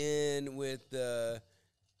didn't lead in with the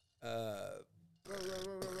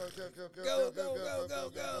Go,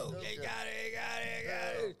 go, you got it.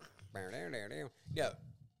 Yeah,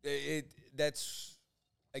 that's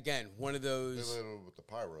again one of They those. landed with the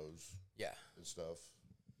pyros Yeah, and stuff.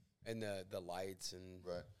 and the lights and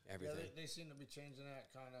Right. everything. Yeah, they seem to be changing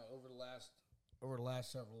that kind of over the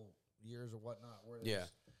last several years or whatnot. Where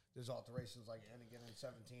there's alterations like, and again in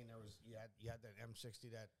 17 there was you had that M60,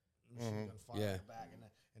 that machine gun fire in the back,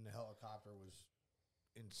 and the helicopter was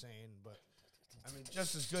insane. But I mean,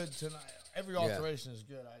 just as good tonight. Every alteration is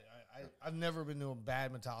good. I've never been to a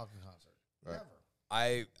bad Metallica concert. Right.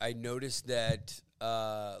 Never. I noticed that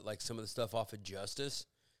like some of the stuff off of Justice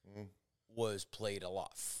was played a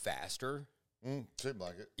lot faster. Seemed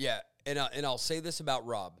like it. Yeah, and I'll say this about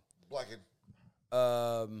Rob. Blackened.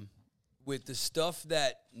 With the stuff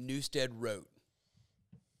that Newstead wrote,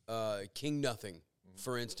 King Nothing,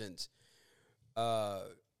 for instance. Of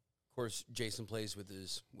course, Jason plays with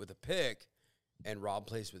a pick, and Rob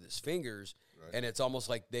plays with his fingers, and it's almost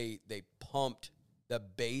like they pumped the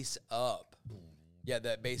bass up. Yeah,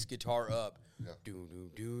 that bass guitar up. Yeah. Do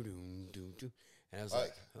do do do do do. And I was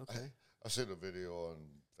like, okay. I seen a video on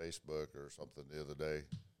Facebook or something the other day,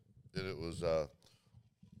 and it was,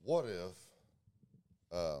 what if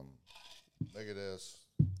Megadeth's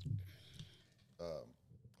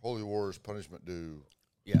Holy War's Punishment Due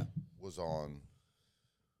Yeah. was on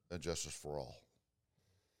And Justice for All,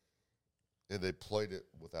 and they played it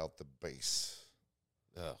without the bass,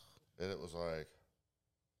 Ugh. and it was like,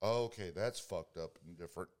 oh, okay, that's fucked up and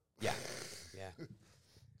different. Yeah. Yeah.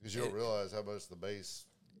 Because you don't realize how much the bass,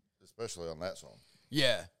 especially on that song.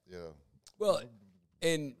 Yeah. Yeah. Well,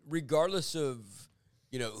 and regardless of,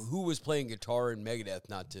 who was playing guitar in Megadeth,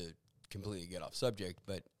 not to completely get off subject,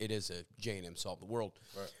 but it is a J&M Solve the World.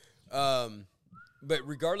 Right. But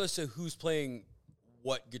regardless of who's playing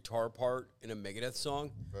what guitar part in a Megadeth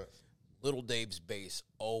song, Right. Little Dave's bass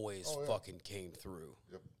always Oh, yeah. fucking came through.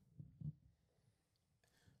 Yep.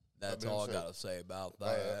 That's being all I said- got to say about Oh,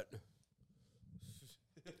 yeah.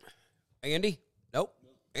 that. Andy? Nope.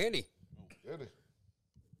 Andy. Really?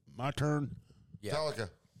 My turn. Yeah. Metallica,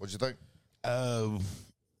 what'd you think?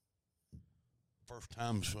 First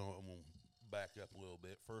time, so I'm gonna back up a little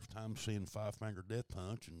bit. First time seeing Five Finger Death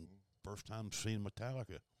Punch, and first time seeing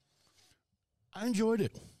Metallica. I enjoyed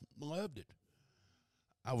it, loved it.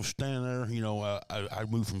 I was standing there, I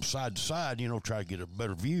moved from side to side, try to get a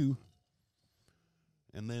better view.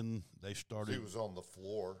 And then they started. He was on the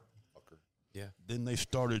floor. Fucker. Yeah. Then they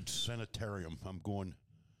started Sanitarium. I'm going,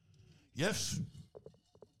 yes.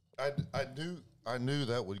 I knew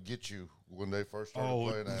that would get you when they first started Oh,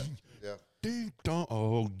 playing that. Yeah. Ding dong.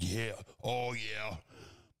 Oh yeah. Oh yeah.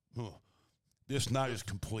 Huh. This night is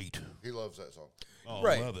complete. He loves that song. Oh,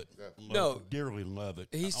 Right. love it. Yeah. No. Dearly love it.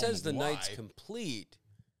 He I says the don't know night's why. complete,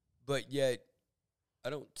 but yet I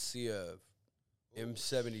don't see a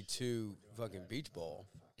M72 fucking beach ball.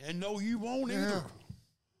 And no, you won't either.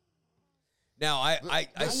 Now, I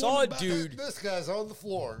Don't saw a worry about dude. This guy's on the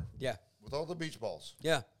floor Yeah. with all the beach balls.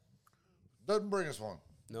 Yeah. Doesn't bring us one.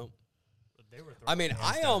 No. They were. I mean, throwing I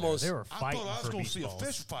hands down almost- there. They were I fighting thought I was for going to beach see balls. a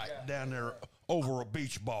fist fight down there over a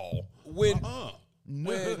beach ball. When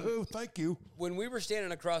No, thank you. when we were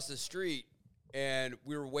standing across the street and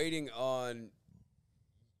we were waiting on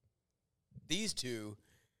these two,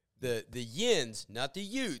 the Yins, not the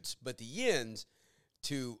Utes, but the Yins,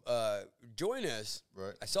 to join us.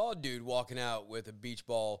 Right. I saw a dude walking out with a beach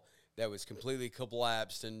ball that was completely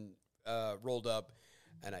collapsed and rolled up,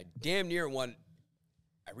 and I damn near one.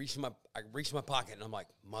 I reached in my pocket, and I'm like,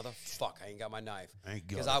 motherfuck, I ain't got my knife. Thank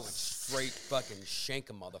Because God. I would straight fucking shank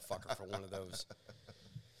a motherfucker for one of those.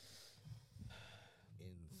 In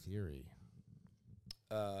theory.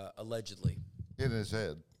 Allegedly. In his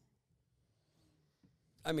head.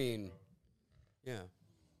 I mean, yeah.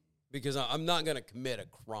 Because I'm not going to commit a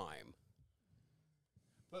crime.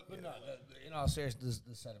 But no, in all seriousness,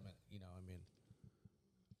 the sentiment, I mean,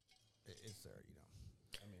 it's there,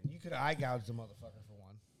 I mean, you could have eye gouged the motherfucker for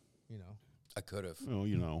one, I could have.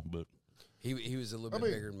 Well, but He was a little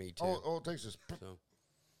bit bigger than me, too. All it takes is So,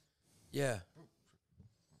 yeah.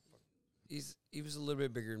 He was a little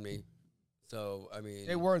bit bigger than me. So, I mean.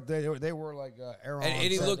 They were like Aaron And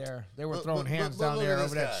he said looked- there. They were But- throwing but- hands but down look there at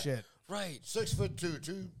over this that guy. shit. Right.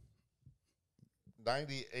 6'2",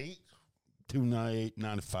 298, 298,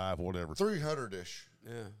 95, whatever. 300-ish.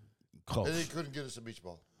 Yeah. And he Close. couldn't get us a beach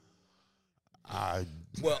ball.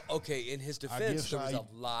 Well, okay, in his defense, guess there was I- a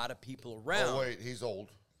lot of people around. Oh, wait, he's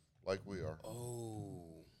old, like we are.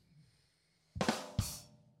 Oh.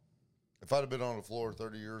 If I'd have been on the floor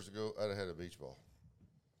 30 years ago, I'd have had a beach ball.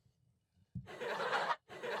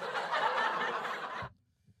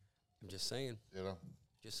 I'm just saying.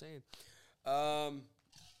 Just saying.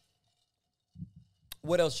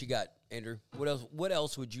 What else you got, Andrew? What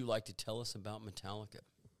else would you like to tell us about Metallica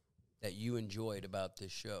that you enjoyed about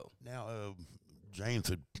this show? Now, James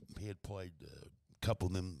had played a couple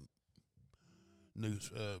of them new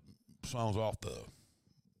songs off the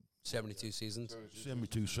 72 seasons.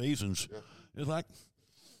 72 seasons. It's like,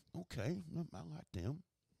 okay, I like them.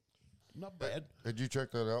 Not bad. Had you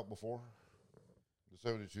checked that out before?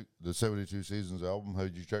 The 72 Seasons album,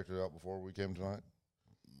 had you checked it out before we came tonight?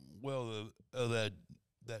 Well, that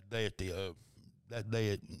day at the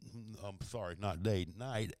I'm sorry, not day,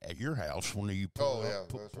 night at your house when you pull that's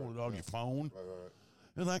pull right, it on yeah. your phone. Right.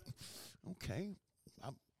 It's like, okay,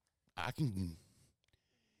 I can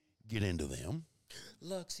get into them.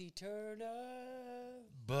 Luxie Turner.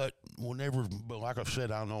 But like I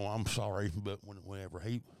said, I know I'm sorry, but whenever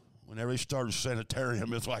he started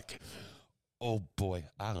Sanitarium, it's like, oh boy,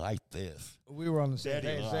 I like this. We were on the same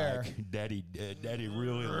page there. Daddy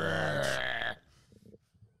really likes.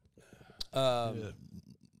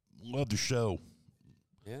 Love the show.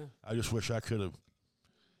 Yeah. I just wish I could have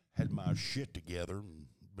had my shit together and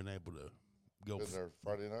been able to go Been there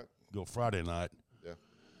Friday night? go Friday night. Yeah.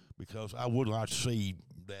 Because I would like to see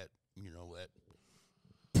that, that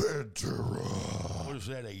Pantera. what is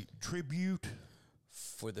that, a tribute?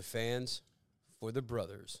 For the fans, for the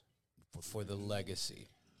brothers, for the legacy.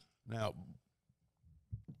 Now,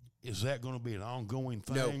 is that going to be an ongoing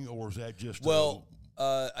No. thing, or is that just Well,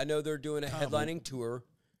 I know they're doing a Kind of a headlining tour,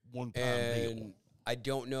 a one-time and deal? I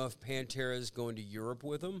don't know if Pantera is going to Europe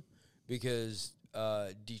with them because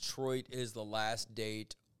Detroit is the last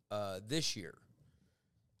date this year.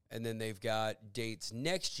 And then they've got dates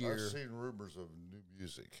next year. I've seen rumors of new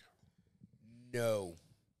music. No.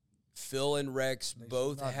 Phil and Rex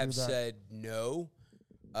both not have do that. said no.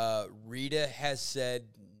 Rita has said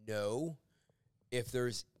no. If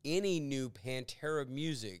there's any new Pantera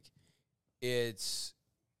music, it's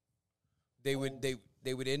they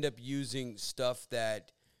would end up using stuff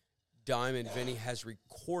that Dime and Vinny has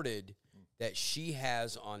recorded that she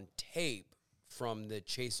has on tape from the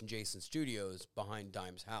Chase and Jason studios behind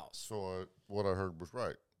Dime's house. So what I heard was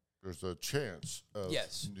right. There's a chance of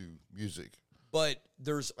Yes. new music. But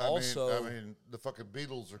there's also I mean, the fucking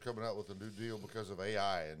Beatles are coming out with a new deal because of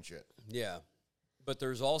AI and shit. yeah, but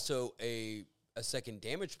there's also a second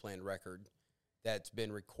Damage Plan record that's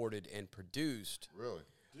been recorded and produced. Really?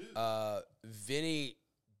 Vinny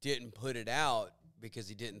didn't put it out because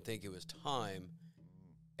he didn't think it was time,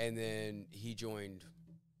 and then he joined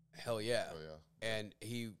Hell Yeah. Oh, yeah. And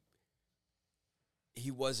he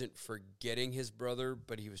wasn't forgetting his brother,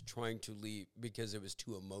 but he was trying to leave because it was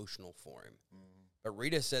too emotional for him. But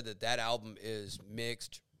Rita said that album is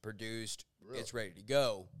mixed, produced, Really? it's ready to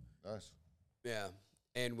go. Nice. Yeah.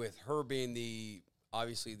 And with her being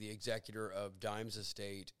obviously the executor of Dime's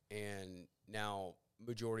estate and now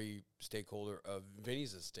majority stakeholder of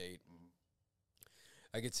Vinny's estate,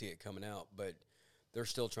 I could see it coming out, but they're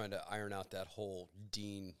still trying to iron out that whole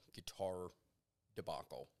Dean guitar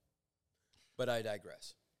debacle. But I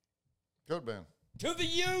digress. Good man. To the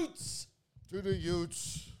Utes! To the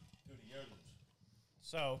Utes.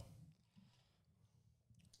 So,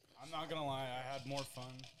 I'm not going to lie. I had more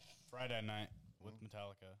fun Friday night with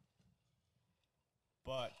Metallica.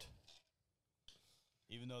 But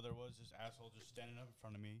even though there was this asshole just standing up in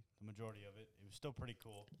front of me, the majority of it, it was still pretty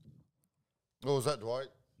cool. Oh, was that Dwight?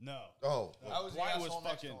 No. Oh. I was the Dwight was asshole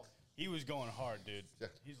next to fucking, him. he was going hard, dude. Yeah.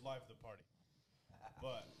 He's life of the party.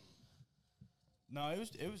 But, no, it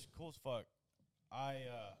was cool as fuck.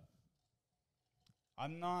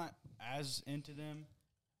 I'm not as into them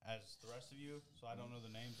as the rest of you, so I don't know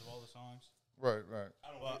the names of all the songs. Right.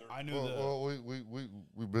 But I knew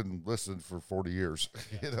We've been listening for 40 years,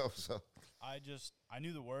 you know, so. I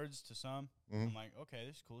knew the words to some. I'm like, okay,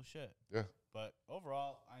 this is cool as shit. Yeah. But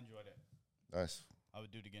overall, I enjoyed it. Nice. I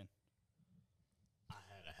would do it again. I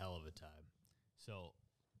had a hell of a time. So,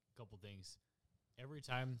 a couple things. Every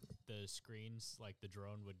time the screens, like the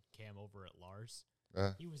drone would cam over at Lars,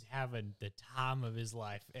 he was having the time of his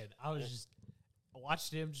life. And I was just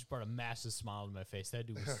watching him, just brought a massive smile to my face. That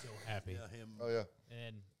dude was so happy. Yeah, him. Oh, yeah.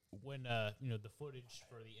 And when the footage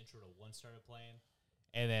for the intro to one started playing,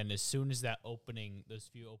 and then as soon as those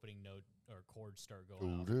few opening note or chords start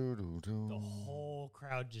going out, the whole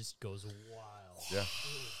crowd just goes wild. Yeah. It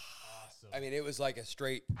was awesome. I mean, it was like a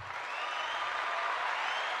straight.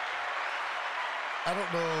 I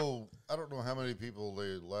don't know how many people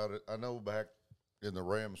they allowed it. I know back in the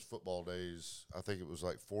Rams football days, I think it was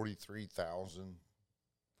like 43,000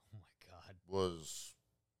 Oh my God. was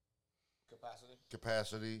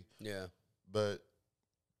capacity. Yeah. But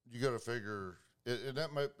you got to figure, and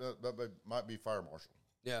that might be fire marshal.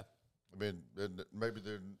 Yeah. I mean, and maybe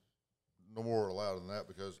they're no more allowed than that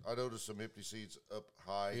because I noticed some empty seats up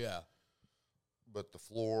high. Yeah. But the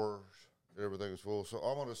floor, everything was full. So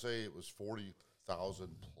I'm going to say it was 40,000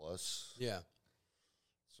 plus. Yeah.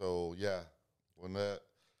 So yeah, when that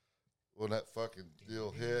fucking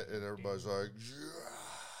deal hit and everybody's like,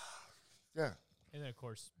 yeah. And then of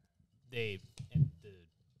course they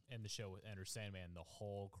end the show with Enter Sandman. The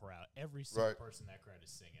whole crowd, every single Right. person in that crowd is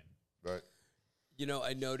singing. Right. You know,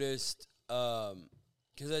 I noticed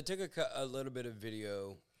because I took a little bit of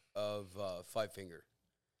video of Five Finger,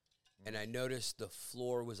 and I noticed the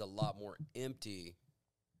floor was a lot more empty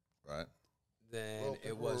Right. than Well, it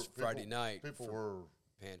people was were- Friday people- night People for were,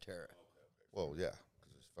 Pantera. well, yeah,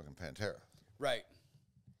 because it's fucking Pantera. Right.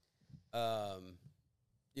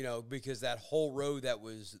 You know, because that whole row that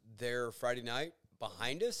was there Friday night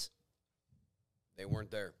behind us, they weren't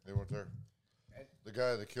there. They weren't there. The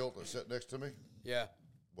guy in the kilt that sat next to me Yeah.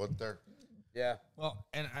 wasn't there. Yeah. Well,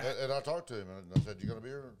 and And I talked to him, and I said, you going to be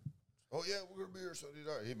here? Oh, yeah, we're going to be here Sunday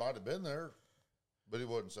night. He might have been there, but he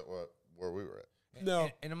wasn't where we were at. No.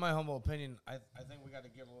 And in my humble opinion, I think we got to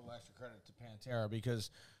give a little extra credit to Pantera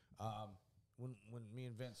because when me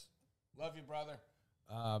and Vince, love you, brother,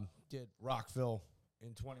 did Rockville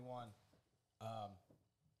in 21,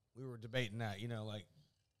 we were debating that, you know, like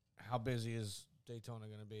how busy is Daytona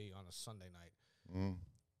going to be on a Sunday night?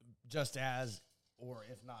 Just as, or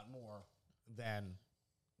if not more, than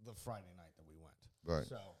the Friday night that we went. Right.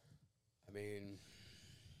 So, I mean,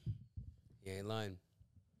 you ain't lying.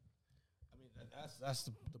 I mean, that's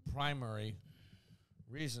the primary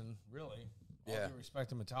reason, really. Yeah. All due respect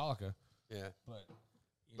to Metallica, Yeah. but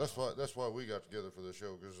That's why we got together for the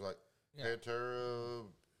show, because like Yeah. Pantera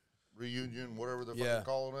reunion, whatever they're Yeah. fucking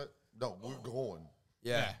calling it. No, we're going.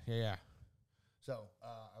 Yeah. yeah. So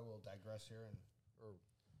I will digress here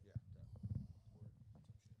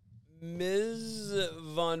Ms.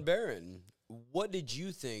 Von Baron, what did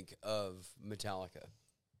you think of Metallica?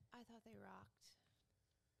 I thought they rocked,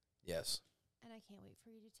 Yes. and I can't wait for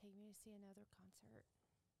you to take me to see another concert.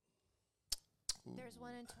 There's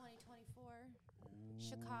one in 2024,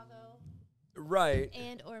 Chicago Right.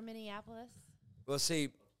 and or Minneapolis. Well, see,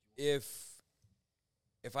 if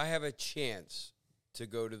I have a chance to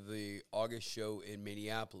go to the August show in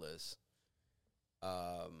Minneapolis,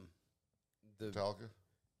 Metallica.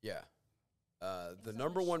 yeah, the on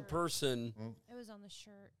number the one shirt. person, It was on the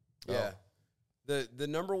shirt. yeah, the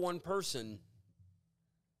number one person,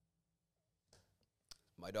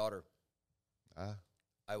 my daughter.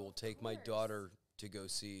 I will take my course. daughter to go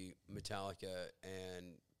see Metallica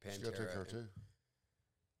and She's got to take her Pantera. too.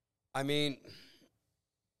 I mean,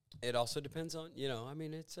 it also depends on, I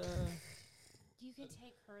mean, it's You can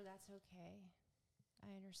take her. That's okay.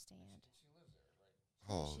 I understand.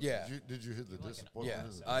 Oh, Yeah. Did you hear the disappointment?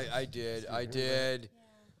 yeah. in it? I did. I did.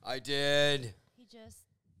 Yeah. I did. He just.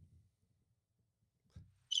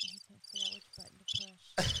 He couldn't figure out which button to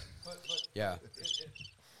push. but Yeah.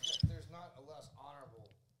 there's not a less honorable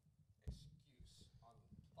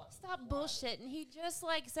Stop bullshitting. He just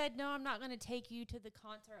like said, "No, I'm not going to take you to the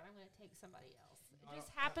concert. I'm going to take somebody else." It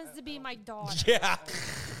just happens to be my daughter. Yeah.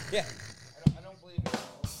 Yeah. I don't believe him. No.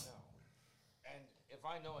 And if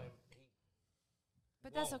I know him,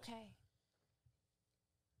 But that's okay.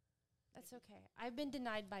 That's okay. I've been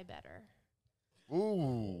denied by better.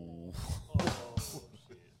 Ooh.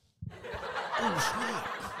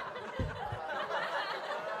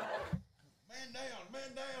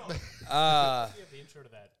 Man down. You have the intro to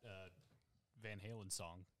that Van Halen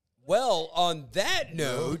song. Well, on that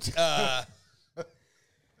note,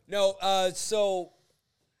 so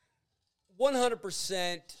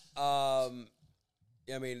 100%. I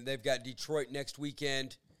mean, they've got Detroit next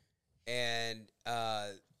weekend, and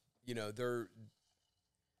they're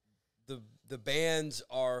the bands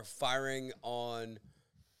are firing on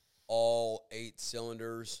all 8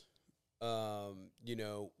 cylinders.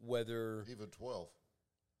 Whether Even 12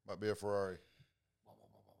 might be a Ferrari.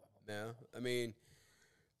 no, I mean,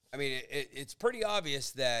 it's pretty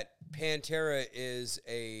obvious that Pantera is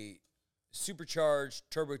a supercharged,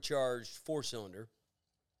 turbocharged 4-cylinder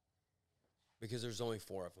because there's only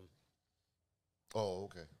 4 of them. Oh,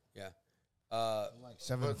 okay. Yeah. like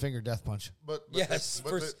 7-finger death punch. But Yes,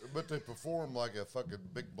 but they perform like a fucking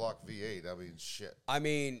big block V8. I mean, shit. I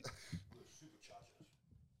mean,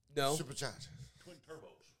 no. Supercharged. Twin turbos.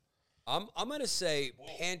 I'm gonna say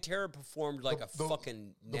Pantera performed like a The-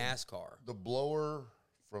 fucking NASCAR. The blower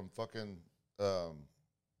from fucking Road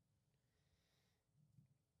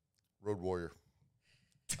Warrior.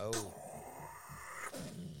 Oh.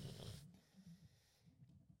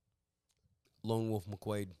 Lone Wolf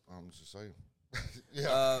McQuade. I'm just saying.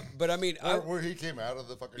 Yeah. But I mean, where he came out of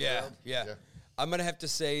the fucking yeah, ground. yeah. I'm gonna have to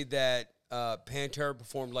say that Pantera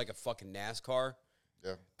performed like a fucking NASCAR.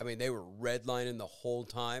 Yeah. I mean, they were redlining the whole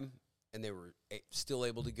time, and they were still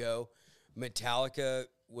able to go. Metallica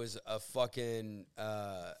was a fucking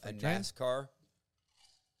a NASCAR.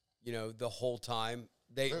 The whole time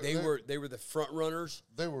they were the front runners.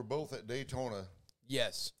 They were both at Daytona,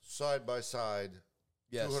 Yes, side by side,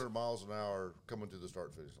 yes, 200 miles an hour coming to the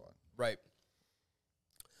start finish line. right.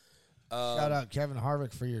 Shout out Kevin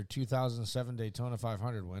Harvick for your 2007 Daytona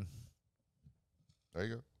 500 win. There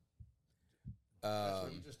you go. That's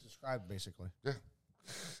what you just described, basically. Yeah.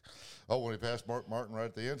 Oh, when he passed Mark Martin right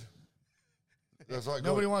at the end. That's like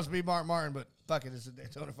Nobody wants to be Mark Martin, but fuck it, it's a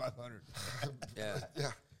Daytona 500. Yeah,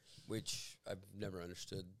 Yeah. which I've never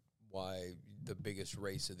understood why the biggest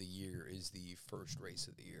race of the year is the first race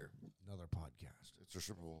of the year. Another podcast. It's a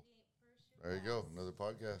Super Bowl. There you go. Another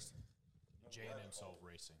podcast. J&M Solve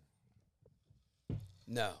Racing.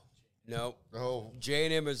 No. Oh.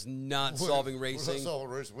 J&M is not solving We're racing. not solving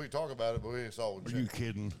racing. We talk about it, but we ain't solving Are you shit.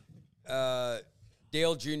 kidding?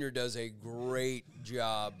 Dale Jr. does a great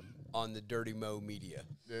job on the Dirty Mo media.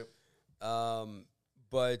 Yep.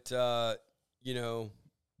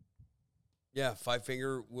 Five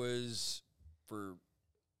Finger was for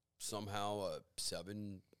somehow a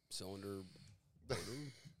 7-cylinder motor.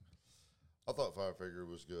 I thought Five Finger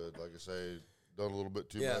was good. Like I say, done a little bit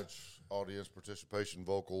too Yeah. much audience participation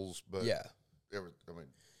vocals, but Yeah.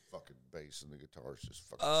 fucking bass and the guitars just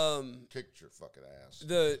fucking kicked your fucking ass.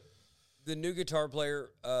 The new guitar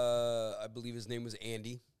player, I believe his name was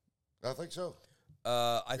Andy. I think so.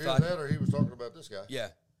 I Either thought, that or he was talking about this guy. yeah,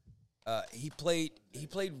 he played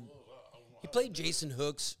Jason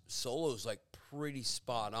Hook's solos like pretty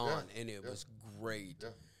spot on, and it was great.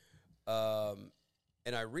 Yeah.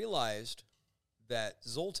 And I realized that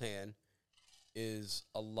Zoltan is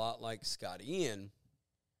a lot like Scott Ian.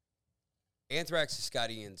 Anthrax is Scott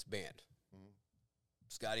Ian's band.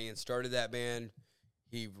 Scott Ian started that band.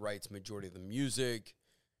 He writes majority of the music.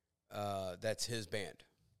 That's his band.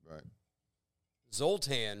 Right.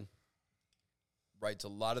 Zoltan writes a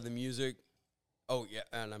lot of the music. Oh, yeah,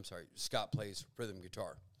 and I'm sorry. Scott plays rhythm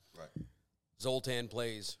guitar. Right. Zoltan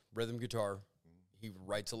plays rhythm guitar. He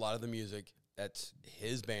writes a lot of the music. That's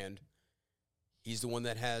his band. He's the one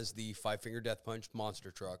that has the Five Finger Death Punch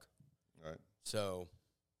monster truck. Right. So,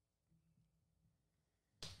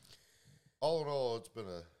 All in all, it's been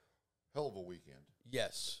a hell of a weekend.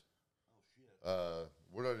 yes.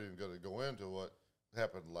 We're not even going to go into what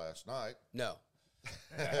happened last night. No.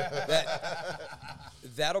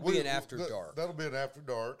 That'll be an after dark. That'll be an after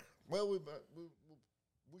dark. Well,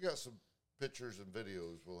 we got some pictures and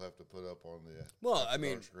videos we'll have to put up on the Well, after I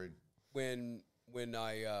mean, dark screen. when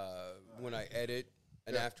I edit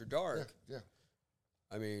an after dark, Yeah.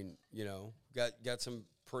 I mean, got some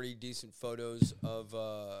pretty decent photos of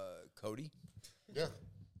Cody. Yeah.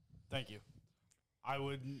 Thank you. I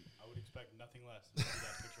would expect nothing less than to see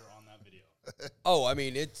that picture on that video. Oh, I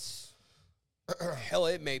mean, it's Hell,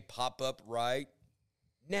 it may pop up right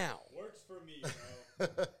now. Works for me, bro.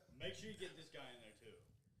 Make sure you get this guy in there too.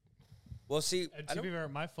 Well, see, And I to be don't, fair,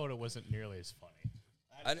 my photo wasn't nearly as funny.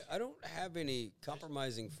 I don't have any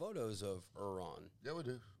compromising photos of Iran. Yeah, we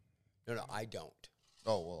do. No, I don't.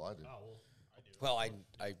 Oh, well, I do. Oh, well, I do. Well,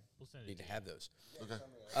 I We'll send it need to to you. have those.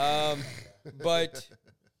 Okay. But,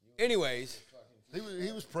 anyways,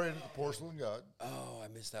 He was praying to the porcelain god. oh, I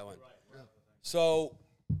missed that one. So,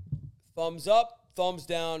 thumbs up, thumbs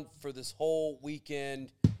down for this whole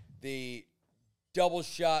weekend. The double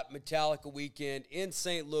shot Metallica weekend in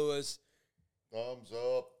St. Louis. Thumbs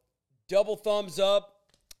up. Double thumbs up.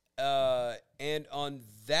 And on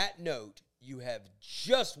that note, you have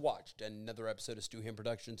just watched another episode of Stu Him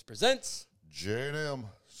Productions Presents. J&M,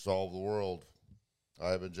 solve the world. I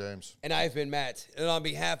have been James. And I've been Matt. And on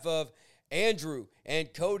behalf of Andrew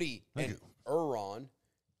and Cody and Iran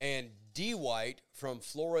and D. White from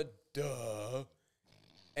Florida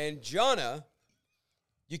and Jonna,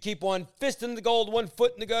 you keep one fist in the gold, one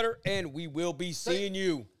foot in the gutter, and we will be seeing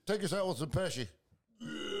you. Take us out with some Pesci.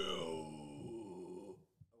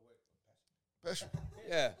 Pesci.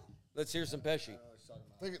 Yeah, let's hear some Pesci.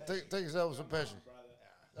 Take us out with some Pesci.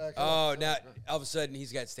 Oh, now all of a sudden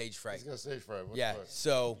he's got stage fright. He's got stage fright. What the Yeah, fuck?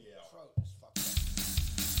 so